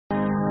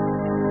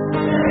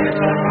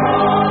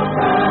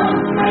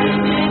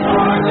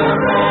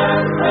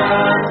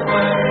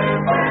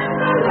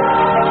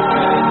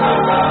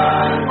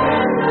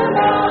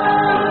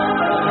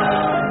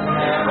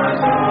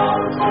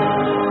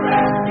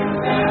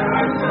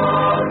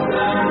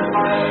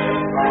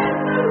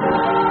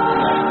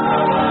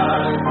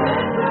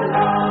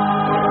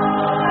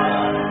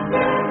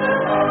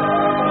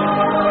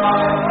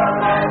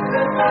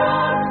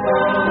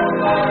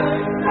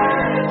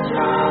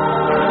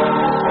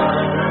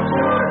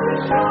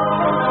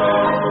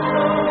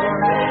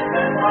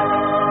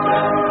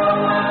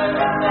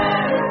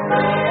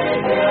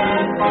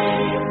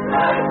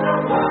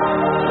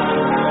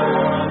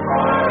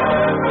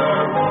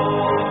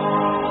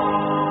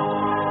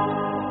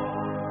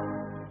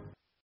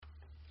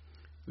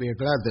We are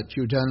glad that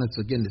you join us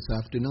again this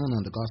afternoon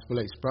on the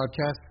Gospel Lights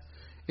broadcast.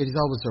 It is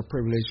always a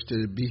privilege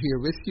to be here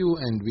with you,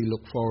 and we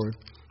look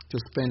forward to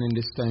spending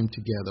this time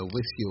together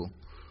with you.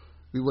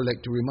 We would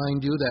like to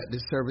remind you that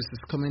this service is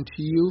coming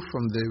to you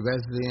from the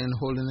Wesleyan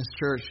Holiness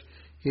Church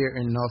here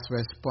in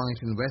Northwest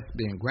Point in West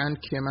Bay in Grand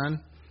Cayman,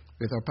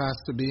 with our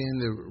pastor being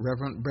the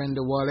Reverend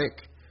Brenda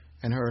Wallach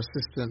and her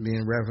assistant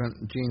being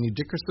Reverend Jeannie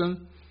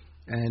Dickerson.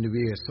 And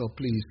we are so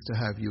pleased to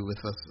have you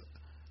with us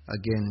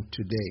again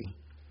today.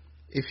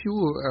 If you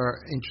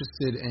are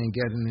interested in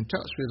getting in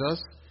touch with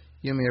us,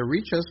 you may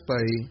reach us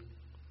by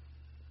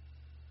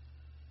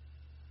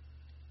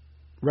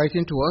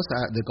writing to us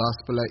at the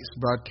Gospel Lights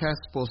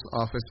Broadcast Post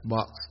Office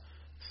Box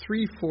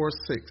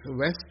 346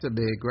 West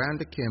Bay,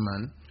 Grand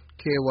Cayman,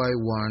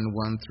 KY1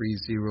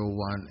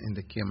 1301 in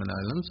the Cayman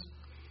Islands,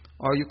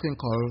 or you can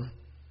call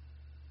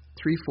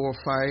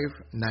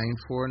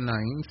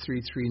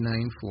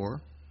 345-949-3394 or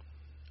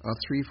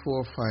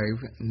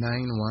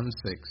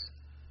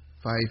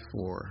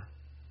 345-916-5458.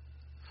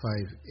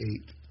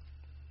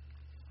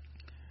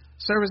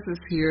 Services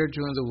here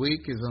during the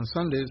week is on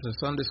Sundays. The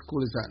Sunday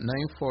school is at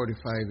 9:45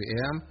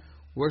 a.m.,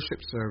 worship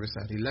service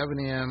at 11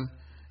 a.m.,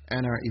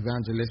 and our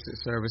evangelistic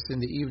service in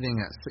the evening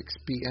at 6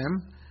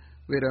 p.m.,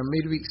 with our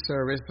midweek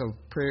service of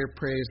prayer,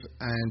 praise,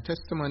 and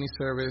testimony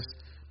service,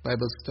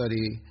 Bible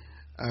study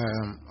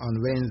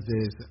on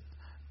Wednesdays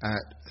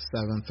at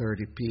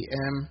 7:30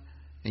 p.m.,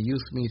 and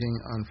youth meeting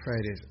on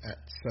Fridays at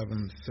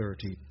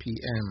 7:30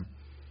 p.m.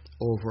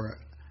 over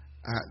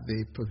at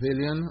the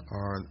pavilion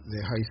or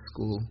the high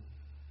school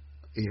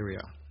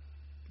area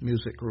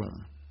music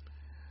room.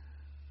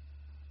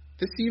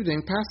 This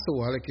evening, Pastor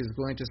Wallach is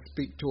going to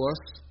speak to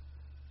us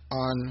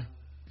on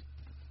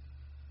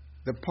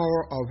the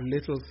power of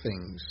little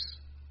things.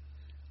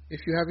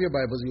 If you have your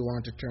Bibles, you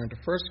want to turn to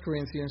 1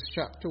 Corinthians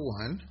chapter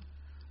 1,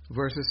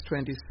 verses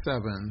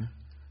 27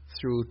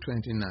 through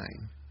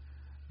 29.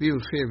 We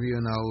will favor you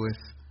now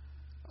with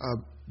a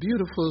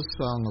beautiful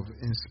song of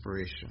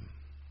inspiration.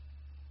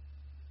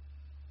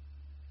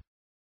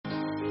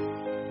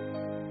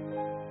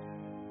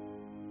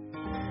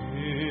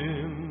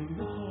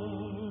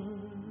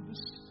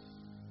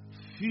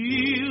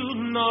 Field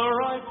now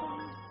ripen,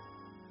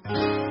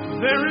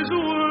 there is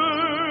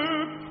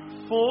work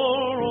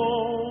for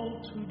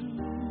all to do.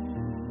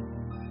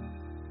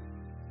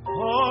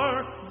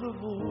 Hark, the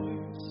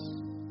voice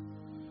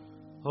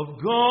of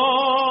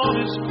God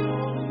is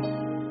calling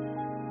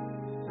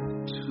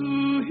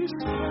to His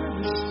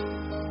service.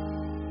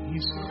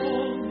 He's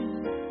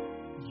calling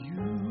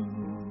you.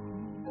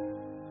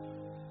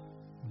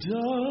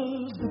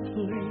 Does the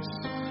place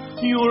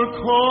you're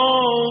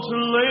called to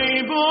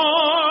labor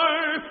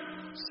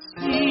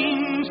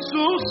seem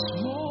so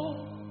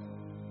small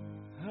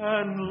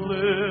and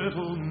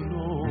little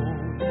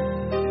known?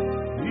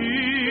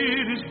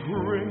 It is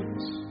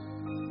great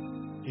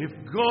if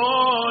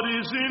God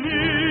is in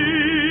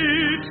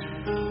it,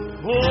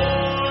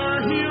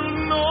 for He'll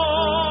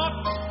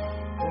not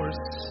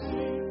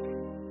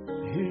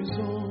forsake His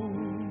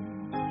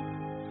own.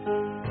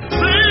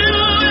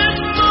 Little is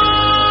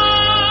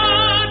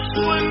much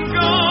when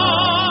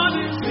God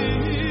is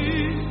in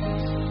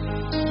it.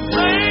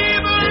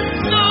 Labor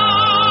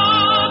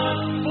not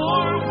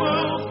for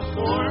wealth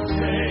or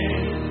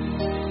fame.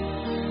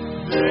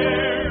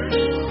 There's a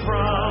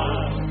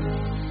crown,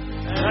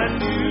 and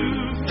you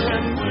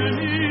can win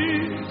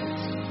it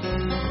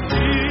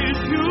if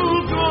you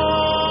go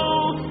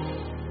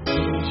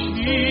in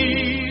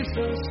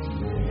Jesus'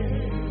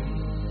 name.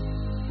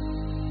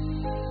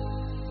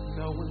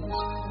 Now when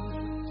this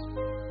conflict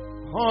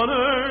on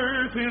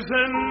earth is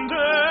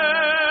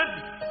ended,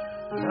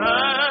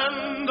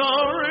 and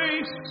our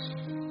race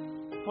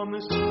on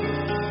this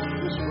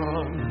earth is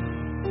run,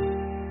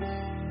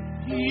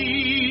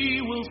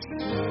 He will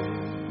say,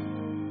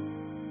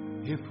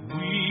 if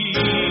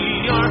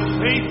we are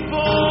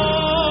faithful,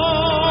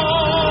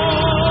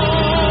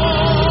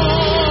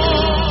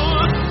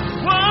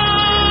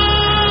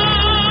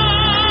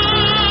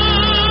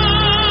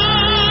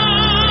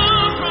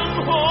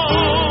 welcome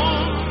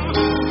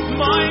home,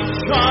 my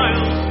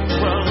child,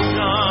 well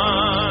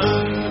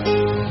done.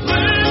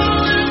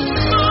 Little is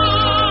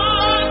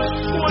much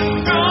when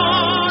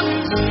God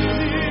is in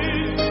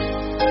it.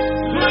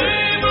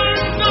 Labor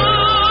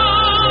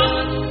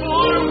not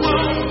for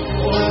wealth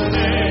or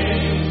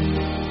fame.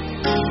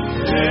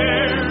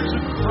 There's a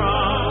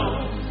crown,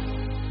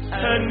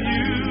 and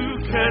you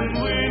can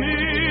win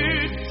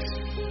it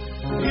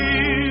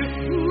if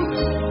you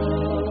go.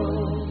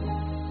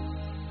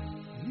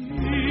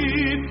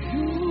 If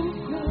you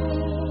go.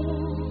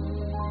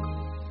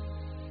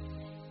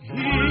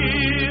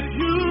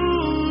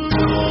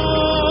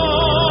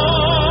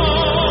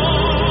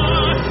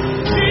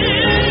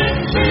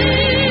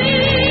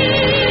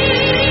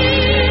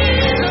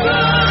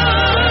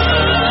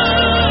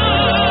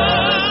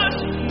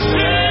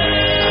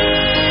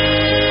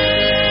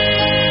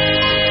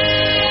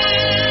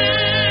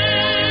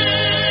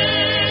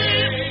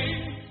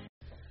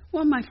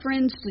 Well, my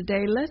friends,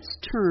 today let's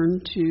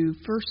turn to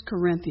 1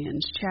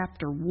 Corinthians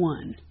chapter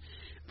 1,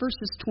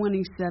 verses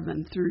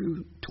 27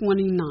 through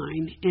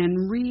 29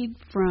 and read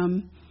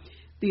from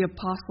the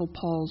Apostle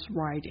Paul's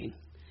writing.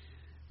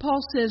 Paul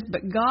says,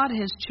 "But God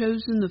has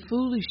chosen the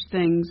foolish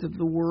things of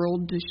the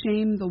world to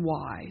shame the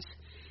wise,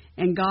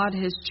 and God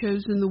has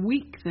chosen the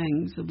weak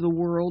things of the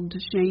world to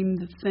shame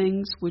the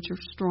things which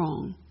are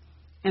strong,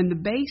 and the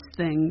base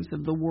things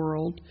of the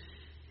world,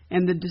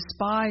 and the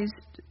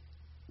despised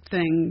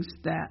things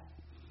that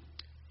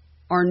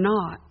are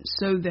not,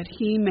 so that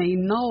he may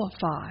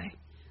nullify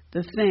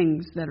the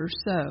things that are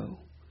so,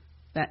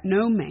 that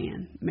no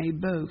man may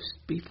boast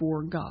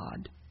before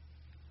God."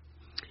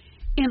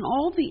 In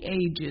all the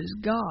ages,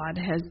 God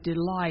has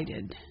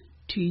delighted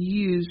to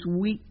use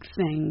weak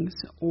things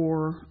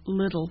or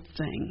little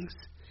things.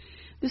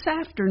 This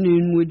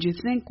afternoon, would you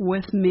think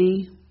with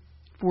me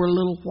for a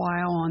little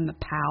while on the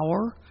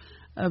power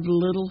of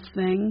little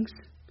things?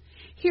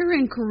 Here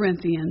in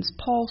Corinthians,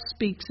 Paul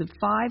speaks of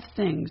 5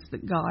 things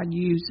that God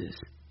uses.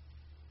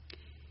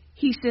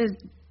 He says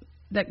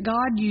that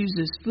God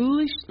uses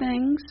foolish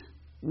things,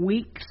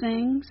 weak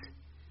things,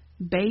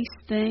 base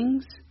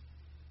things,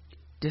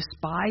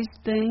 despised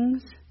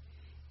things,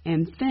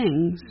 and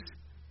things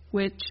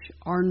which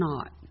are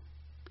not.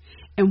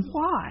 And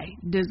why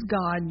does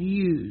God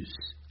use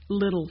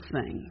little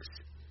things?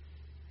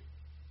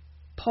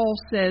 Paul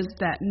says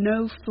that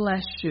no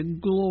flesh should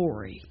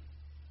glory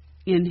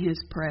in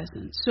his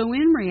presence. So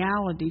in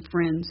reality,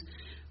 friends,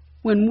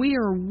 when we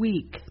are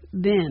weak,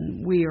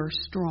 then we are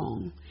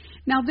strong.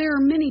 Now, there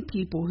are many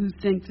people who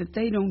think that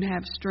they don't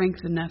have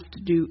strength enough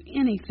to do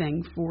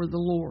anything for the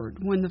Lord,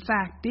 when the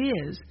fact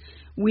is,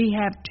 we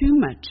have too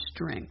much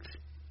strength.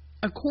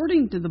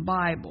 According to the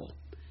Bible,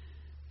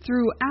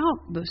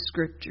 throughout the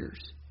Scriptures,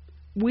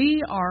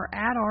 we are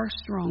at our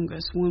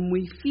strongest when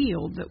we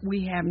feel that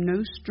we have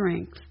no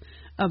strength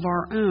of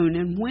our own,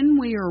 and when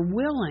we are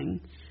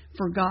willing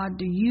for God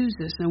to use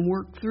us and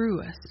work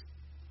through us.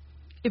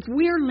 If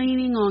we are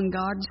leaning on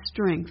God's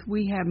strength,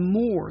 we have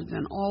more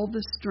than all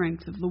the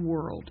strength of the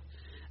world.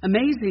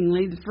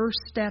 Amazingly, the first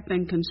step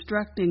in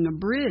constructing a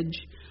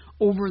bridge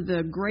over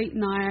the Great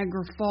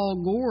Niagara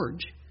Fall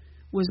Gorge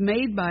was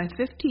made by a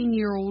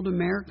 15-year-old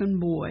American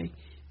boy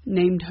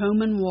named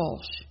Homan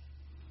Walsh.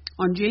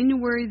 On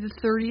January the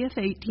 30th,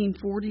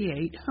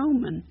 1848,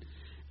 Homan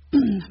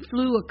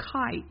flew a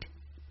kite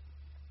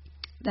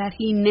that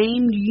he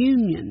named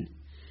Union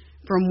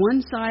from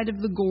one side of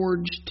the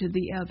gorge to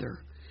the other.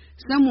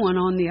 Someone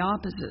on the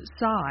opposite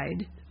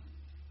side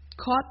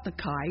caught the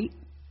kite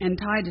and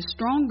tied a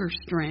stronger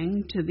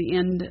string to the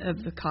end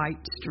of the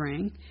kite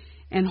string,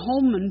 and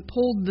Holman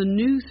pulled the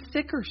new,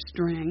 thicker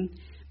string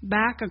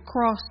back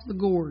across the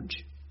gorge.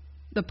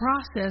 The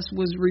process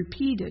was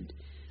repeated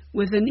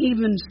with an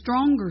even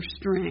stronger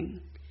string,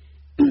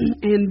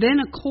 and then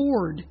a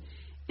cord,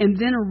 and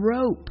then a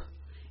rope,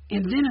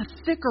 and then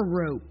a thicker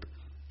rope,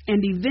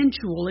 and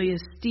eventually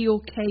a steel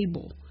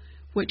cable,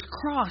 which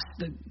crossed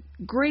the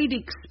great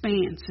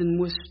expanse and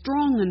was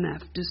strong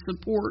enough to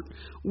support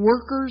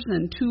workers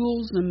and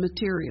tools and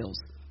materials.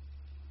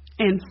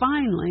 And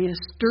finally, a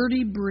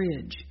sturdy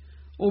bridge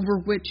over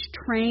which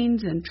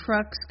trains and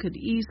trucks could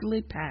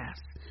easily pass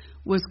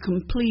was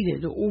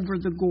completed over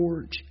the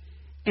gorge.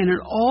 And it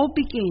all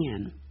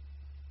began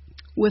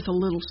with a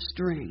little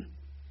string.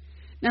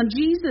 Now,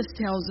 Jesus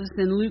tells us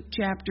in Luke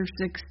chapter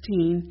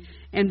 16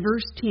 and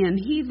verse 10,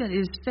 "He that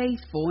is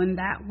faithful in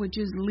that which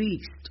is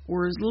least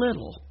or is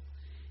little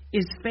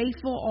is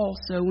faithful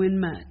also in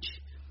much.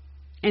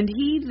 And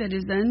he that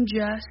is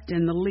unjust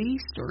in the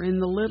least or in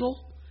the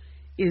little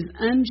is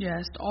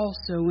unjust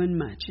also in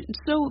much." And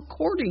so,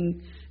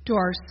 according to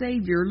our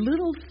Savior,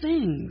 little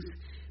things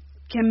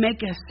can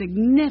make a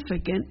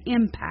significant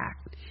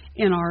impact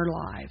in our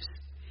lives.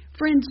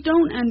 Friends,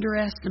 don't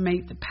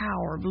underestimate the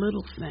power of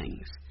little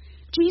things.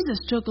 Jesus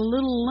took a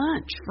little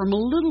lunch from a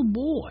little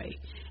boy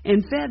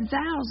and fed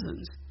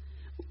thousands.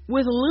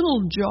 With a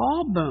little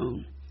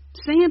jawbone,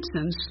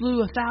 Samson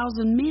slew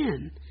 1,000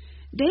 men.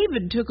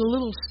 David took a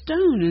little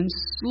stone and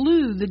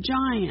slew the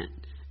giant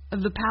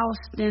of the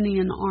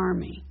Palestinian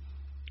army.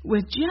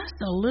 With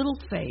just a little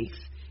faith,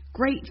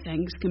 great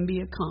things can be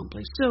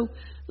accomplished. So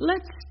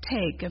let's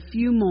take a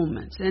few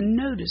moments and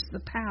notice the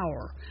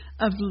power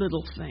of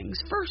little things.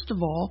 First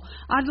of all,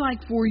 I'd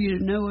like for you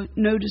to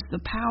notice the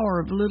power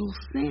of little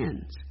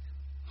sins.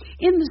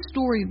 In the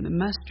story of the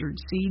mustard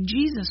seed,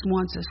 Jesus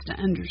wants us to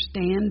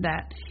understand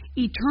that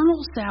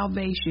eternal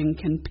salvation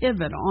can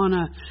pivot on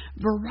a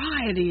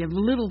variety of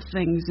little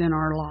things in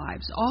our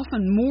lives,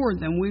 often more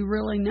than we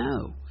really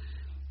know.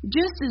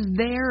 Just as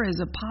there is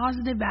a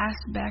positive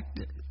aspect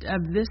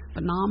of this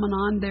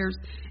phenomenon, there's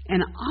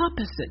an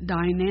opposite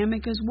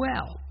dynamic as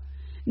well.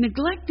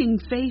 Neglecting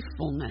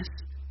faithfulness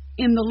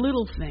in the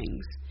little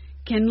things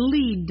can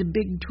lead to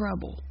big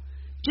trouble.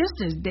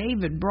 Just as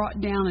David brought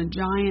down a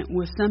giant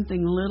with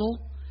something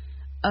little,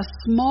 a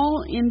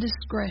small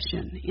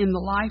indiscretion in the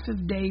life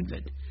of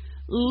David,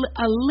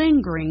 a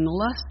lingering,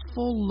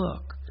 lustful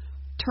look,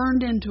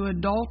 turned into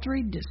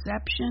adultery,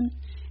 deception,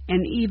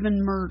 and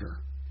even murder.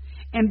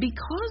 And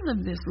because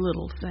of this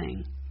little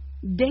thing,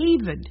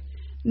 David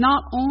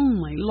not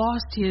only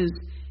lost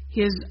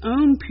his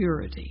own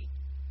purity,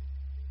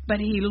 but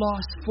he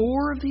lost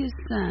 4 of his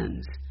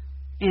sons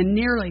and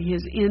nearly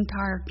his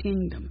entire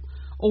kingdom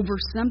over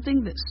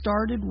something that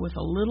started with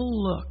a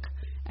little look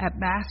at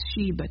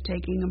Bathsheba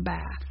taking a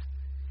bath.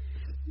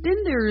 Then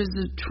there is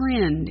a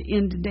trend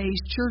in today's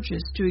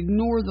churches to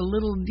ignore the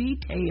little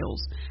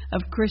details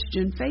of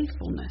Christian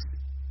faithfulness.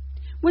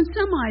 When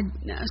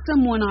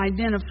someone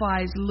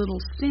identifies little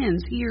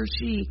sins, he or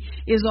she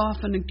is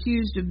often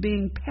accused of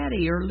being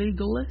petty or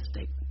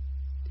legalistic.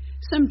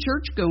 Some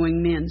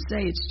church-going men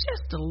say it's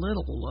just a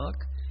little look.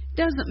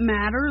 Doesn't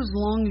matter as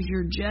long as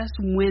you're just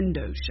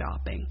window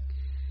shopping.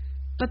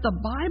 But the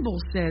Bible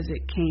says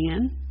it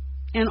can,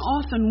 and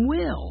often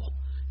will,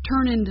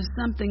 turn into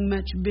something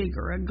much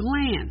bigger. A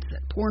glance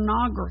at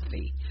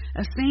pornography,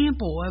 a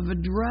sample of a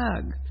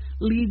drug,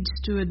 leads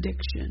to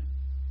addiction.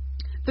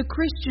 The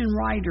Christian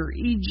writer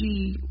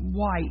E.G.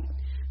 White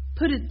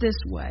put it this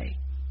way: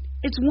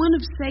 it's one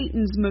of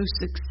Satan's most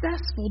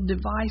successful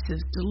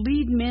devices to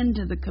lead men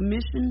to the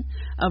commission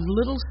of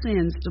little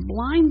sins, to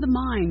blind the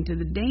mind to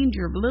the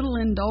danger of little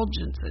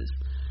indulgences,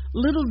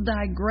 little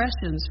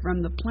digressions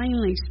from the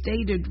plainly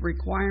stated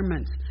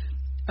requirements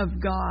of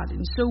God.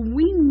 And so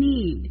we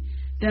need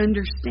to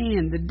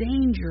understand the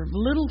danger of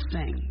little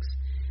things.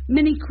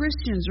 Many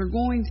Christians are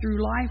going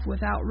through life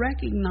without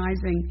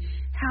recognizing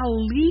how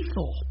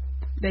lethal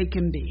they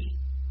can be.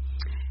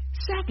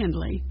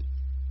 Secondly,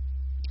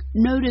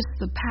 notice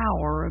the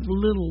power of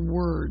little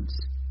words.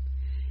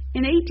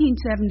 In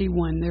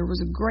 1871, there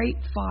was a great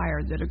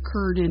fire that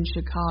occurred in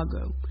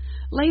Chicago.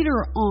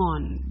 Later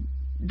on,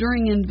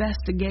 during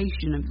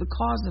investigation of the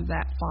cause of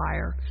that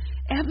fire,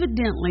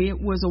 evidently it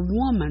was a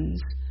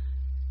woman's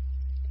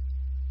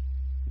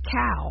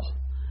cow.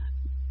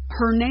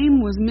 Her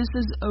name was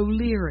Mrs.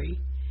 O'Leary,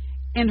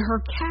 and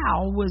her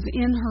cow was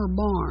in her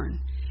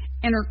barn,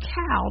 and her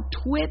cow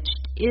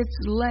twitched its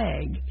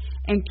leg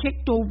and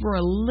kicked over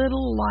a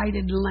little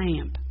lighted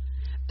lamp.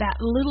 That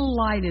little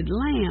lighted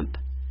lamp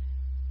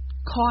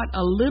caught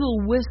a little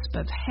wisp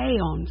of hay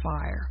on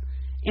fire,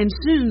 and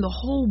soon the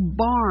whole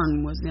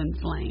barn was in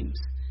flames,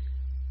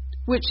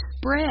 which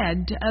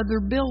spread to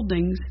other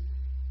buildings,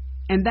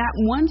 and that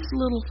once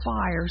little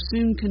fire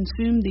soon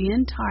consumed the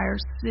entire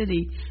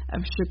city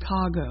of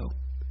Chicago.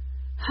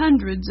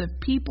 Hundreds of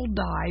people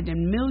died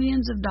and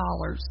millions of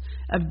dollars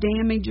of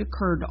damage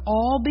occurred,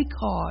 all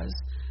because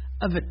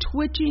of a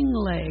twitching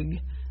leg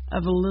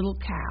of a little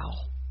cow.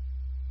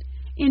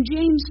 In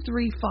James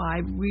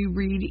 3:5 we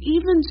read,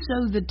 "Even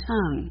so the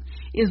tongue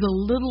is a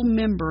little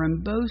member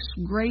and boasts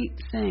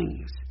great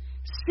things.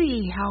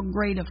 See how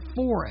great a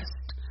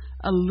forest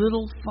a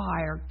little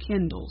fire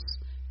kindles,"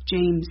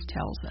 James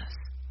tells us.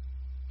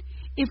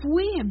 If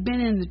we have been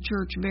in the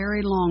church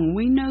very long,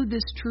 we know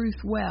this truth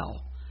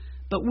well,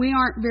 but we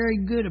aren't very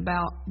good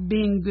about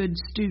being good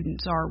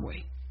students, are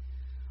we?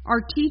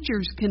 Our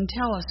teachers can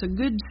tell us a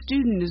good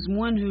student is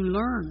one who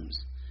learns.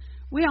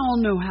 We all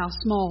know how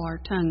small our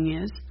tongue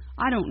is.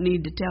 I don't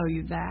need to tell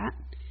you that.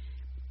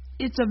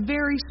 It's a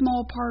very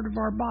small part of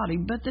our body,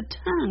 but the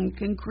tongue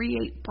can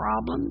create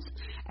problems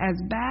as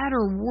bad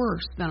or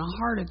worse than a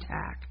heart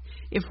attack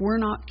if we're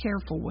not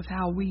careful with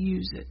how we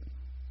use it.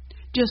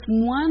 Just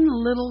one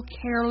little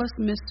careless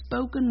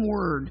misspoken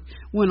word,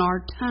 when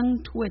our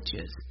tongue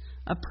twitches,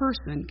 a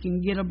person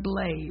can get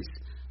ablaze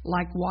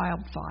like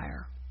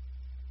wildfire.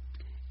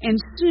 And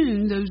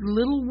soon those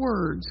little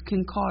words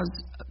can cause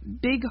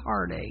big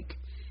heartache,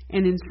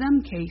 and in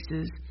some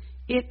cases,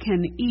 it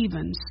can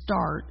even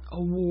start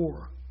a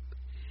war.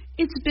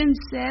 It's been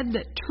said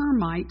that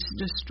termites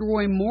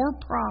destroy more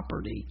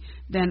property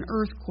than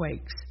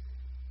earthquakes,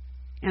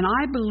 and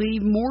I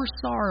believe more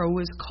sorrow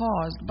is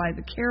caused by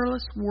the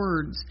careless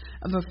words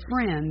of a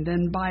friend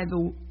than by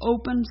the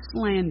open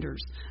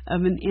slanders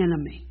of an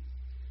enemy.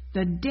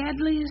 The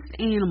deadliest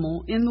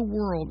animal in the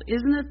world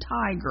isn't a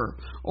tiger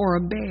or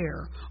a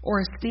bear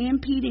or a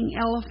stampeding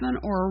elephant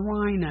or a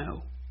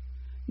rhino.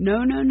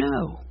 No, no,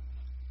 no.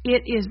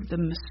 It is the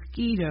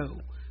mosquito,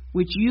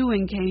 which you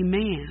and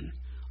K-Man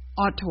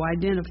ought to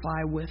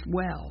identify with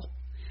well.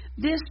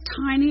 This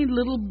tiny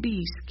little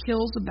beast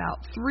kills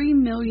about 3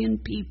 million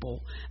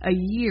people a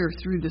year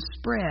through the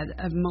spread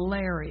of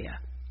malaria.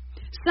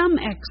 Some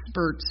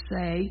experts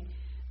say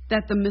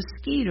that the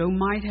mosquito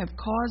might have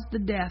caused the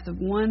death of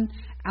 1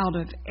 out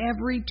of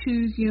every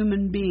 2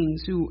 human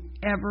beings who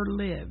ever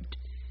lived.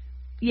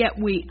 Yet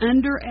we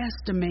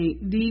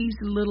underestimate these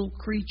little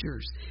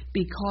creatures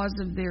because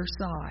of their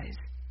size.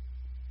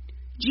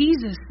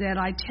 Jesus said,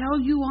 "I tell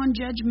you, on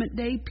Judgment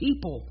Day,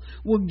 people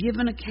will give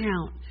an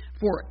account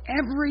for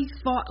every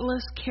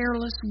thoughtless,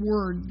 careless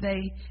word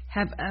they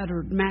have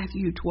uttered,"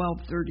 Matthew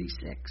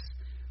 12:36.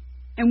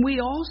 And we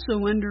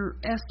also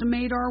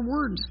underestimate our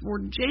words, for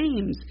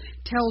James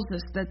tells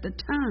us that the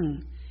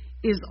tongue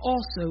is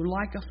also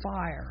like a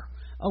fire,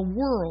 a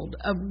world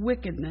of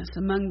wickedness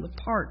among the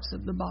parts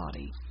of the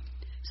body.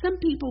 Some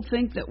people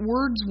think that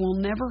words will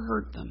never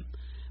hurt them,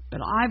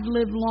 but I've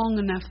lived long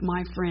enough,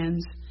 my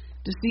friends,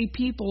 to see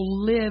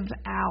people live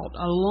out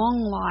a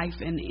long life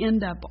and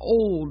end up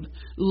old,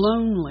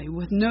 lonely,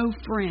 with no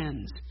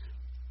friends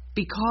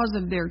because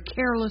of their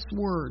careless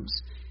words.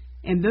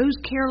 And those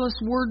careless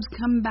words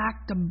come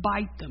back to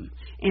bite them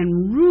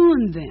and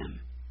ruin them.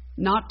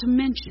 Not to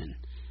mention,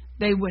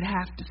 they would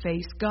have to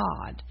face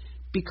God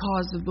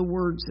because of the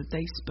words that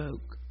they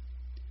spoke.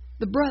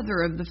 The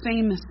brother of the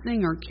famous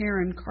singer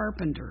Karen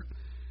Carpenter,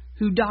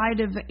 who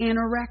died of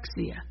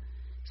anorexia,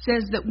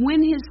 says that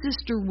when his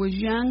sister was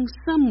young,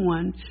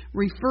 someone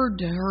referred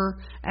to her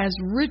as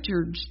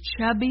Richard's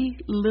chubby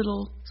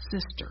little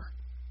sister.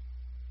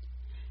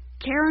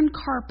 Karen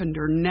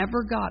Carpenter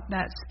never got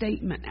that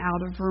statement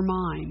out of her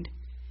mind,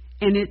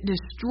 and it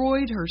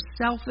destroyed her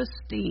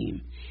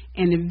self-esteem,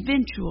 and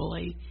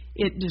eventually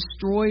it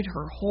destroyed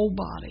her whole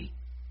body.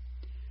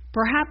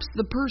 Perhaps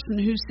the person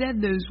who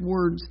said those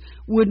words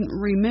wouldn't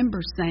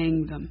remember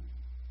saying them,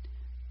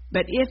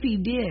 but if he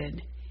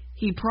did,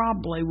 he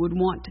probably would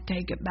want to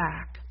take it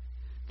back.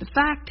 The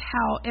fact,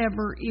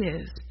 however,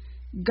 is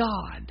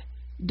God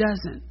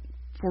doesn't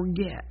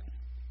forget.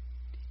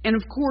 And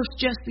of course,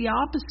 just the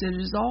opposite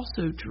is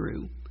also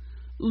true.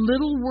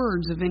 Little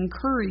words of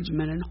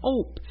encouragement and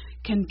hope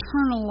can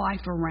turn a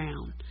life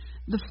around.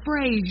 The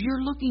phrase,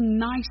 "You're looking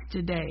nice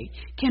today,"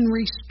 can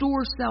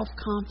restore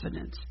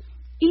self-confidence.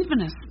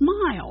 Even a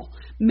smile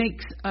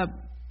makes a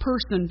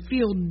person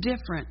feel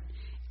different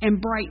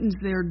and brightens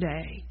their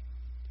day.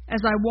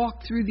 As I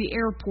walk through the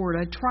airport,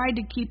 I try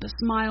to keep a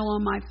smile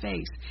on my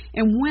face.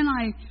 And when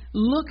I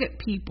look at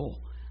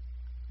people,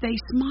 they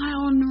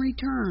smile in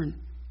return.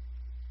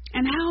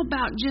 And how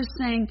about just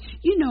saying,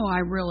 "You know, I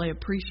really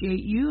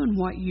appreciate you and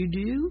what you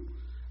do."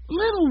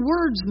 Little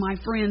words, my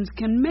friends,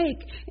 can make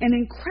an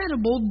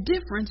incredible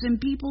difference in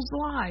people's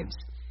lives.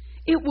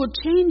 It will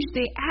change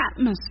the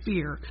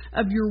atmosphere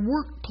of your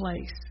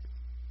workplace.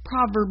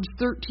 Proverbs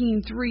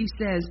 13:3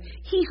 says,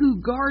 "He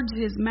who guards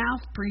his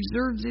mouth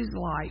preserves his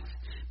life,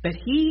 but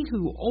he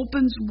who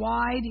opens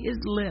wide his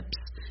lips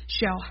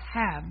shall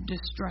have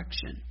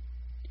destruction."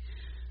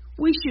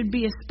 We should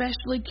be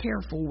especially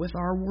careful with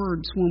our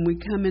words when we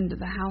come into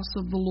the house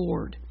of the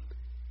Lord,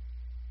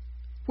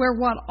 where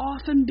what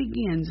often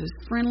begins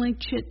as friendly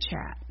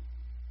chit-chat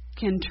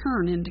can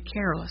turn into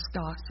careless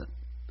gossip.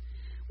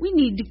 We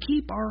need to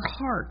keep our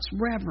hearts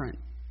reverent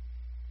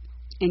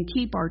and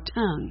keep our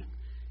tongue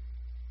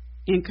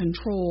in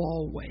control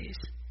always.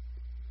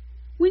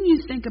 When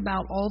you think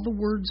about all the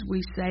words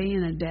we say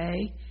in a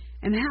day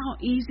and how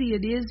easy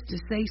it is to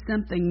say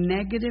something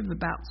negative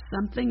about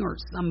something or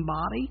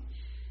somebody,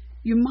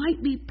 you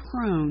might be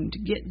prone to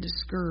get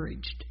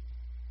discouraged.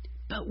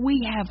 But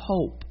we have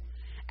hope.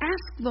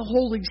 Ask the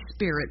Holy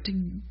Spirit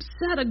to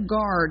set a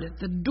guard at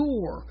the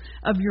door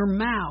of your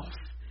mouth,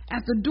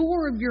 at the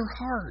door of your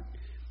heart,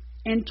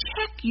 and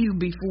check you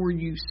before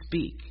you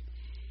speak.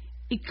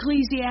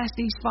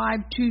 Ecclesiastes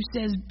 5:2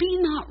 says,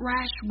 "Be not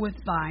rash with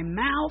thy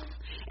mouth,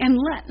 and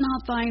let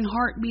not thine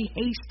heart be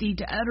hasty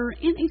to utter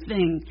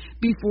anything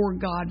before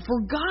God.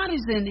 For God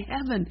is in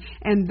heaven,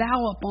 and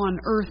thou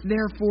upon earth,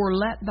 therefore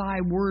let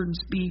thy words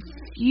be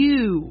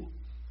few."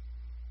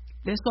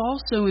 This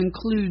also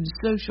includes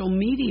social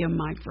media,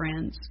 my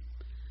friends.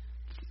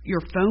 Your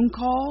phone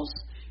calls,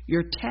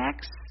 your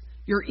texts,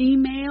 your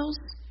emails,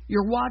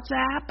 your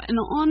WhatsApp, and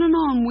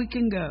on we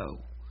can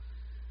go.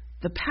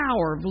 The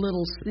power of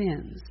little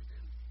sins,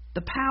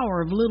 the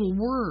power of little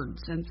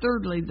words, and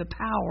thirdly, the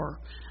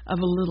power of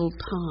a little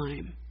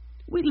time.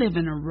 We live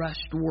in a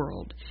rushed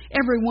world.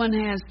 Everyone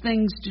has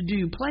things to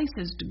do,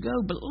 places to go,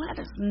 but let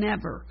us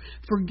never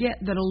forget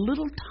that a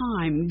little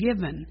time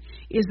given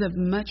is of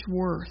much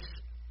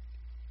worth.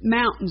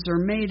 Mountains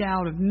are made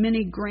out of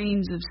many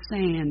grains of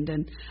sand,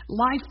 and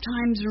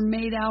lifetimes are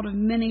made out of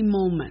many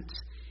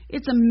moments.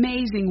 It's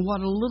amazing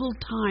what a little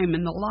time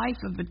in the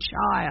life of a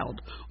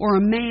child or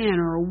a man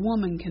or a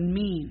woman can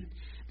mean.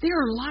 There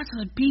are lots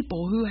of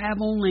people who have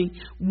only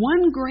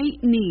one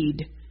great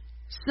need: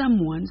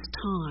 someone's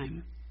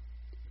time.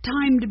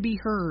 Time to be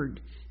heard,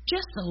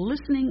 just a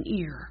listening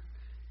ear,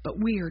 but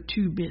we are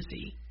too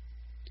busy.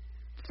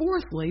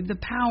 Fourthly, the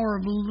power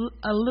of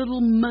a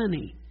little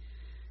money.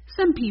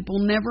 Some people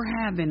never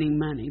have any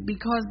money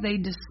because they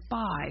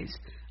despise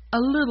a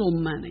little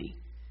money.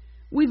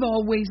 We've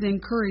always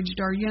encouraged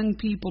our young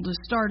people to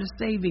start a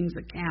savings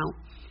account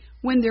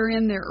when they're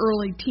in their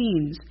early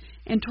teens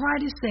and try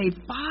to save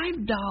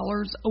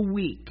 $5 a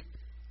week.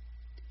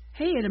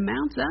 Hey, it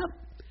amounts up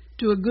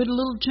to a good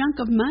little chunk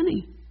of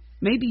money.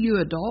 Maybe you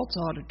adults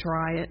ought to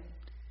try it.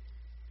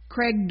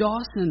 Craig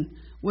Dawson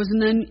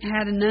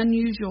had an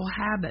unusual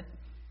habit.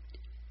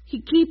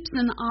 He keeps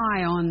an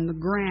eye on the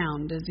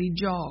ground as he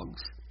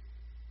jogs.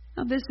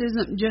 Now, this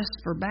isn't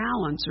just for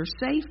balance or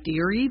safety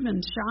or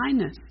even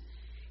shyness.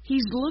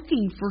 He's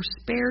looking for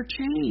spare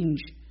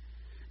change.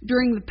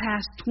 During the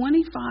past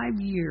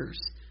 25 years,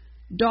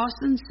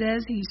 Dawson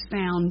says he's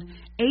found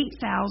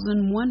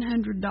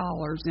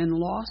 $8,100 in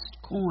lost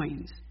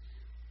coins.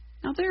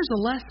 Now, there's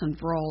a lesson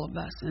for all of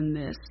us in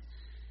this.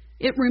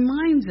 It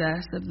reminds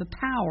us of the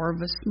power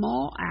of a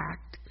small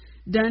act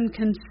done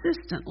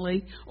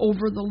consistently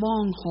over the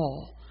long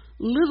haul,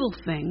 little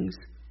things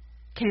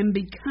can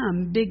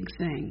become big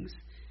things.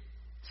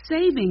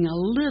 Saving a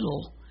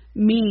little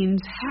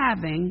means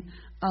having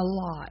a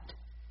lot.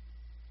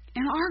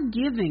 And our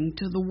giving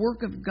to the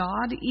work of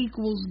God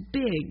equals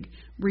big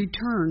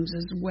returns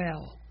as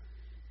well.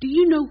 Do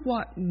you know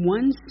what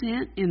 1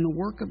 cent in the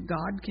work of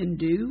God can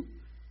do?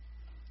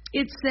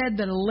 It's said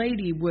that a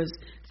lady was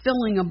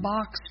filling a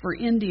box for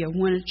India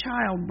when a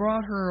child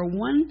brought her a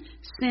 1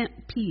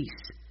 cent piece.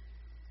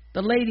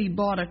 The lady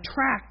bought a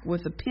tract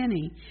with a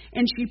penny,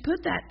 and she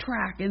put that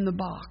tract in the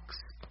box.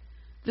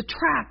 The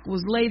tract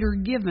was later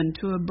given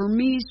to a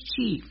Burmese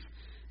chief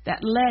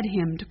that led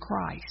him to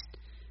Christ.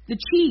 The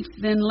chief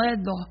then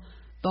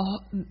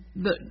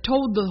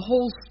told the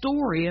whole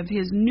story of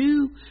his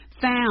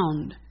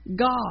new-found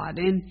God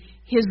and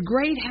his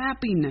great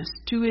happiness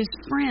to his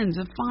friends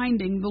of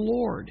finding the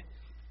Lord.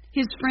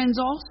 His friends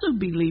also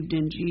believed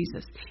in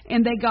Jesus,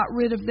 and they got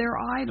rid of their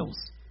idols.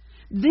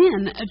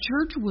 Then a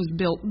church was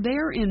built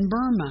there in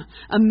Burma.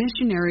 A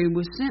missionary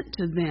was sent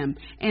to them,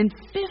 and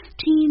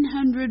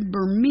 1,500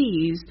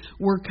 Burmese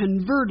were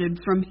converted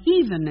from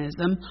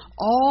heathenism.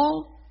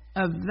 All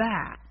of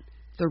that,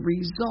 the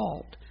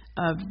result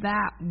of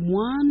that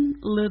one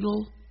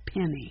little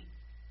penny.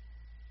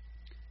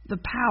 The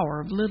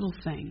power of little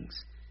things,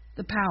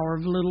 the power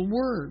of little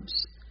words,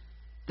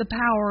 the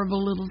power of a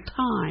little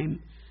time,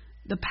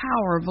 the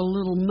power of a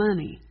little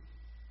money,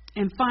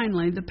 and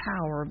finally the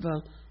power of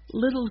a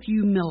little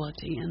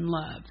humility and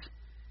love.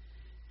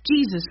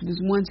 Jesus was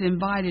once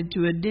invited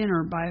to a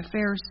dinner by a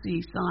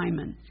Pharisee,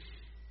 Simon.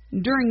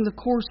 During the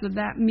course of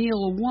that meal,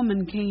 a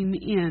woman came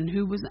in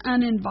who was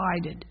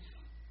uninvited.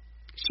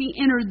 She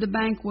entered the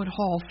banquet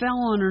hall, fell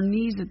on her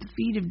knees at the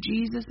feet of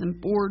Jesus, and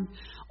poured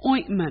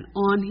ointment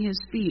on his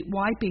feet,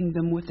 wiping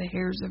them with the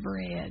hairs of her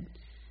head.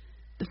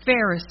 The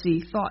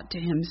Pharisee thought to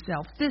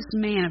himself, this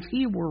man, if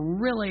he were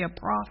really a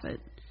prophet,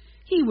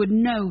 he would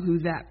know who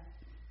that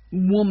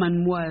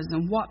woman was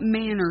and what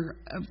manner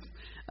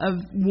of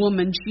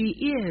woman she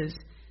is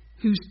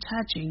who's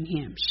touching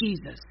him. She's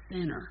a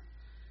sinner.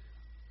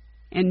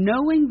 And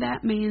knowing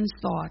that man's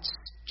thoughts,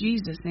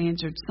 Jesus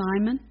answered,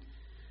 Simon,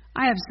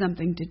 I have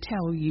something to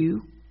tell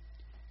you.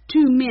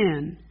 2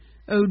 men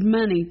owed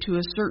money to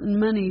a certain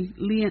money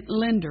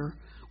lender.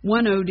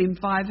 One owed him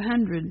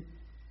 500.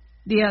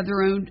 The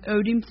other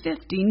owed him 50.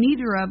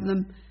 Neither of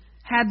them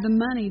had the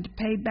money to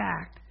pay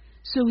back.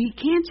 So he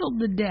canceled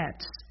the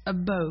debts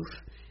of both.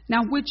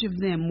 Now, which of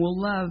them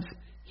will love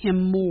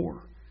him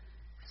more?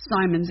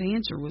 Simon's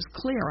answer was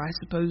clear. I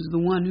suppose the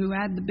one who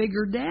had the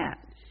bigger debt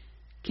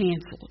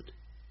canceled.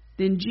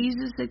 Then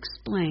Jesus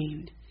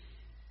explained,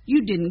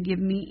 you didn't give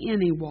me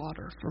any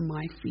water for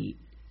my feet.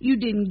 You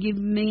didn't give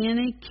me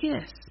any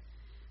kiss.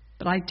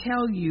 But I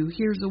tell you,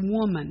 here's a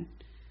woman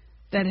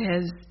that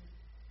has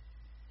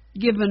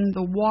given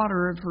the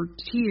water of her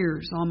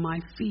tears on my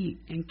feet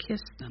and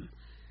kissed them.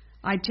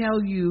 I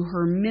tell you,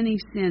 her many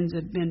sins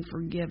have been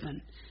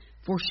forgiven,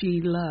 for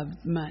she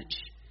loved much.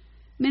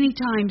 Many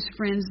times,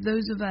 friends,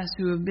 those of us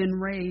who have been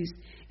raised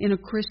in a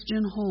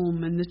Christian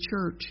home in the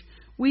church,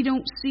 we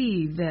don't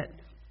see that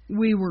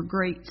we were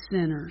great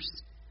sinners.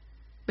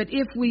 But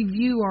if we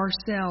view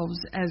ourselves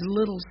as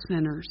little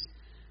sinners,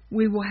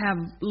 we will have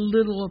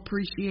little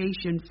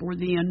appreciation for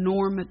the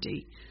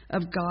enormity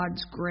of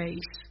God's grace.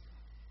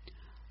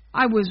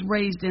 I was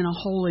raised in a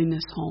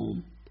holiness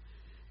home.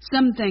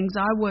 Some things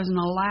I wasn't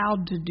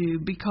allowed to do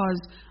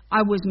because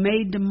I was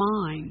made to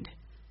mind.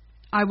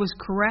 I was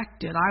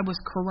corrected. I was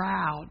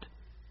corralled.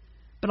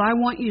 But I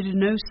want you to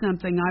know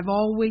something I've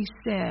always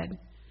said.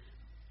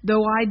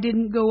 Though I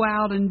didn't go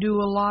out and do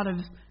a lot of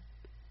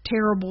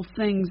terrible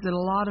things that a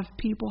lot of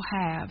people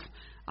have,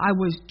 I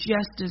was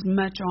just as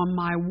much on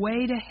my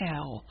way to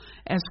hell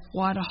as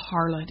what a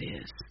harlot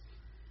is.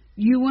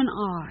 You and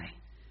I,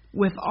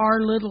 with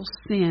our little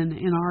sin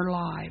in our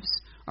lives,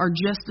 are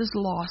just as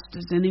lost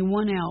as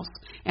anyone else.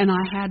 And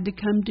I had to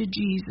come to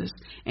Jesus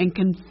and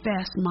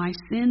confess my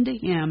sin to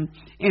Him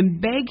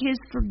and beg His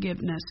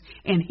forgiveness.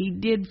 And He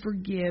did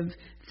forgive,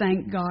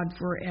 thank God,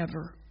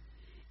 forever.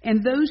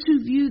 And those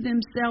who view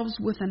themselves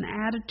with an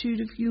attitude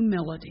of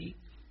humility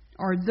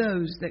are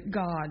those that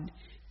God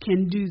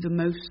can do the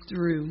most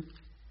through.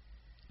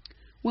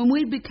 When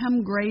we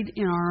become great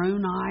in our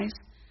own eyes,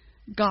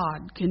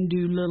 God can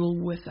do little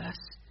with us.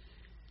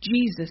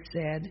 Jesus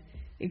said,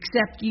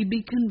 except ye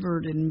be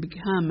converted and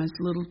become as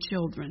little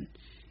children,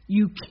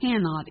 you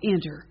cannot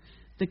enter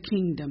the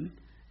kingdom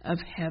of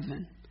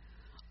heaven.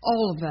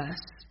 All of us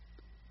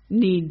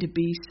need to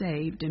be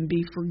saved and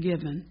be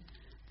forgiven.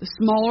 The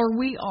smaller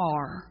we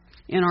are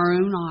in our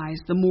own eyes,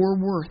 the more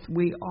worth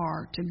we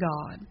are to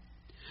God.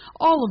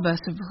 All of us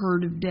have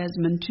heard of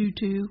Desmond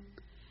Tutu,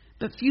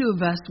 but few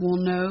of us will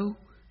know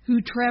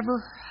who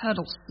Trevor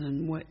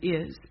Huddleston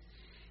is.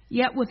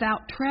 Yet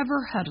without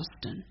Trevor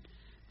Huddleston,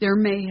 there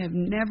may have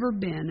never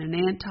been an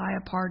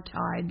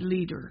anti-apartheid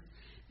leader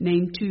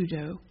named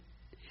Tutu.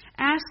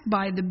 Asked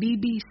by the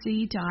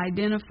BBC to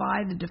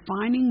identify the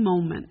defining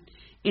moment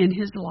in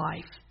his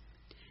life,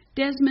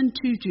 Desmond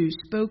Tutu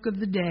spoke of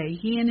the day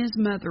he and his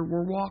mother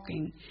were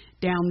walking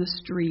down the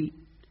street.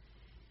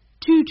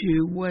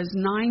 Tutu was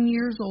 9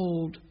 years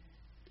old.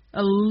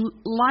 A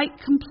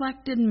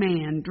light-complected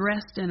man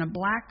dressed in a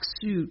black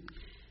suit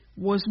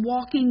was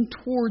walking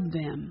toward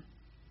them.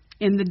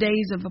 In the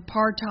days of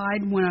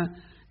apartheid, when a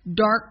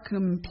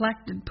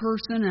dark-complected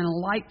person and a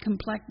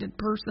light-complected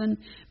person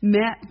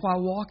met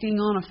while walking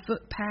on a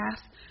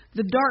footpath,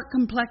 the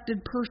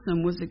dark-complected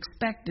person was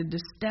expected to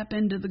step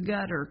into the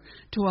gutter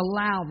to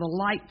allow the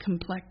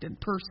light-complected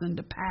person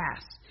to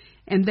pass,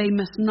 and they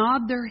must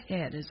nod their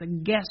head as a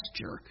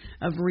gesture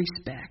of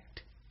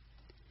respect.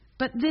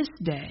 But this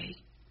day,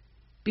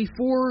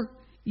 before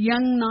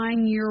young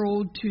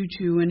 9-year-old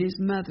Tutu and his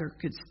mother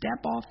could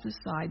step off the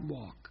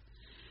sidewalk,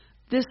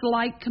 this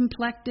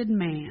light-complected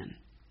man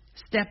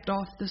stepped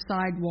off the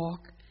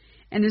sidewalk,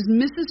 and as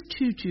Mrs.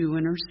 Tutu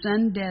and her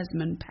son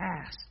Desmond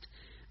passed,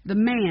 the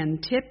man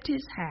tipped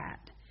his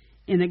hat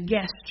in a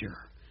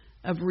gesture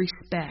of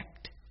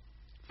respect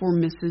for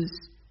Mrs.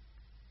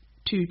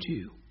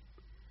 Tutu.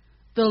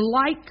 The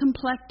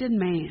light-complected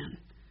man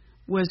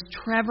was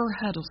Trevor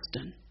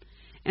Huddleston,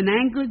 an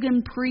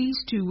Anglican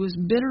priest who was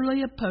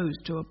bitterly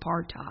opposed to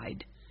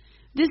apartheid.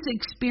 This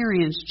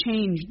experience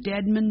changed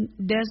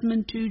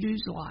Desmond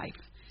Tutu's life.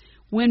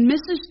 When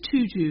Mrs.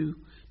 Tutu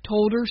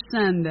told her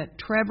son that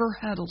Trevor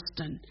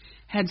Huddleston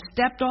had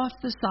stepped off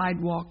the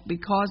sidewalk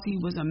because he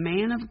was a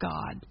man of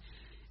God,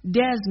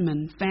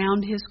 Desmond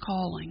found his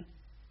calling.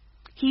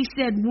 He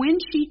said, "When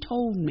she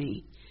told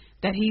me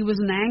that he was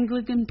an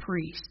Anglican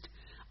priest,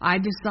 I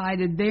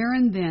decided there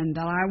and then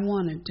that I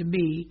wanted to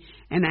be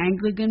an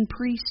Anglican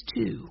priest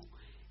too.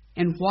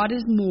 And what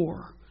is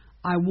more,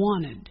 I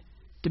wanted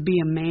to be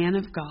a man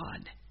of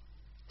God,"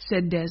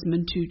 said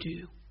Desmond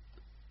Tutu.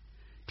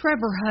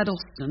 Trevor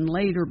Huddleston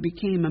later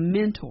became a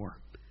mentor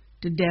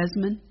to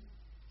Desmond,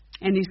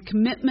 and his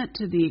commitment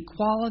to the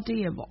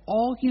equality of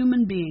all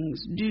human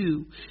beings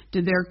due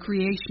to their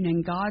creation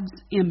in God's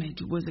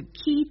image was a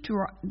key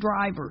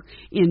driver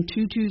in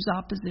Tutu's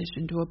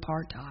opposition to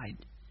apartheid.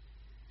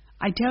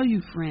 I tell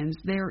you, friends,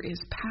 there is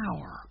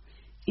power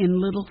in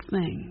little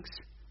things.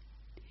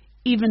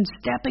 Even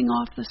stepping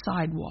off the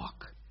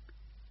sidewalk,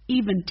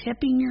 even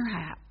tipping your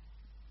hat,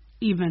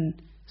 even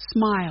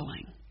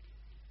smiling,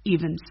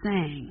 even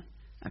saying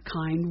a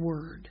kind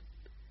word.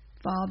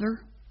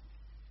 Father,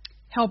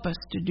 help us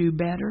to do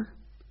better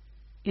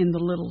in the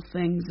little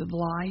things of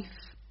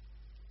life.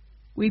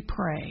 We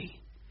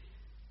pray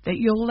that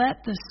you'll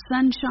let the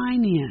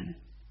sunshine in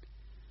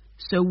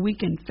so we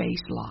can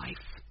face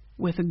life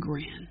with a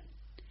grin.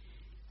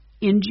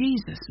 In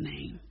Jesus'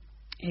 name,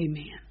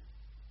 amen.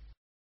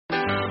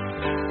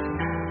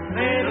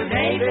 Little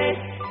David,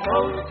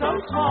 oh so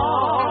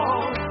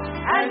tall,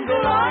 and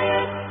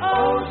Goliath,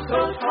 oh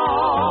so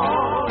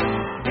tall.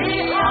 The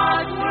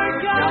odds were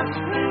just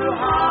too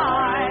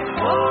high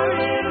for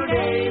little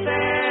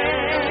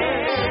David.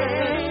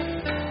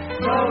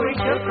 So he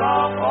took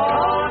off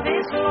all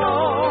his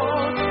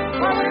clothes,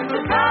 but with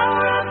the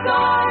power of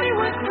God he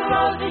went to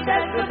Lord. He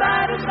said, "The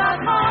battle's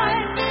not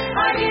mine,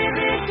 I give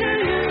it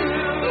to you,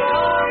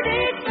 Lord,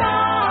 it's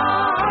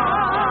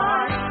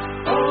mine."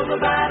 Oh, the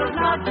battle's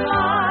not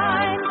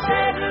mine,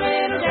 said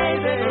little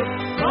David,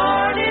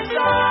 Lord, it's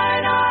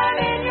mine, I'm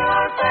in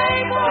your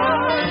favor,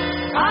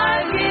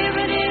 I've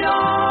given it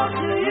all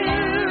to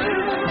you,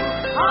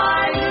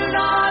 I do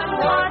not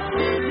want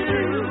to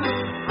do,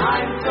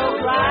 I'm so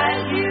glad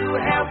you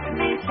helped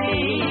me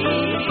see,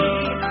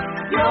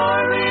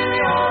 you're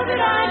really all that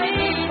I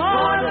need,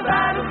 for the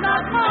battle's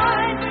not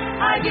mine,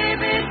 I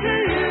give it to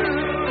you,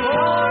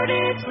 Lord,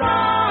 it's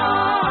mine.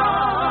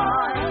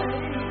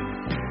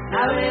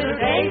 Now little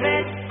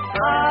David,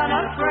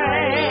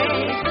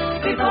 unafraid,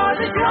 before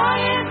the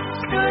giant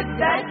stood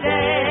that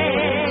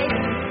day,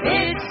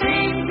 it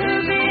seemed to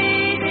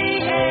be the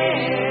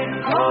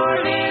end for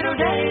little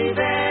David.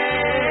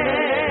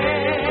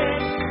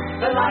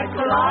 But like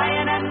the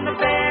lion and the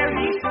bear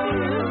he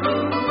slew,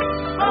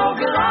 oh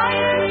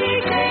Goliath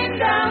he came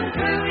down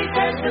through, he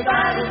said, "The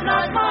battle's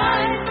not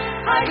mine,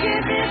 I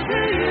give it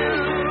to you,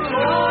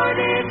 Lord,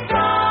 it's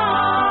mine."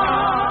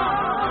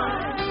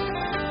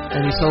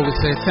 And we so would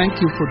say thank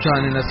you for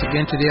joining us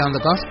again today on the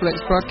Gospel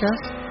X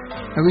broadcast.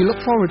 And we look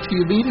forward to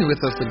you being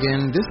with us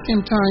again this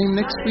same time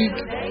next week,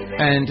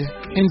 and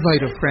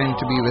invite a friend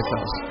to be with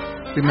us.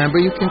 Remember,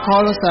 you can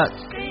call us at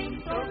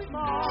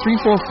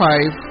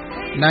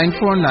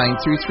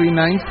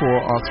 345-949-3394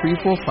 or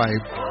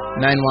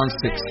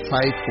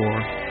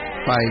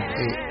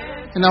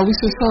 345-916-5458. And now we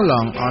say so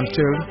long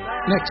until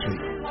next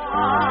week.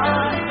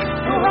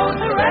 Who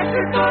holds the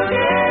record for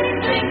getting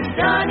things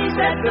done? He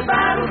said, "The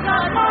battle's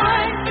not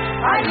mine,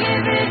 I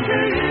give it to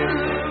you,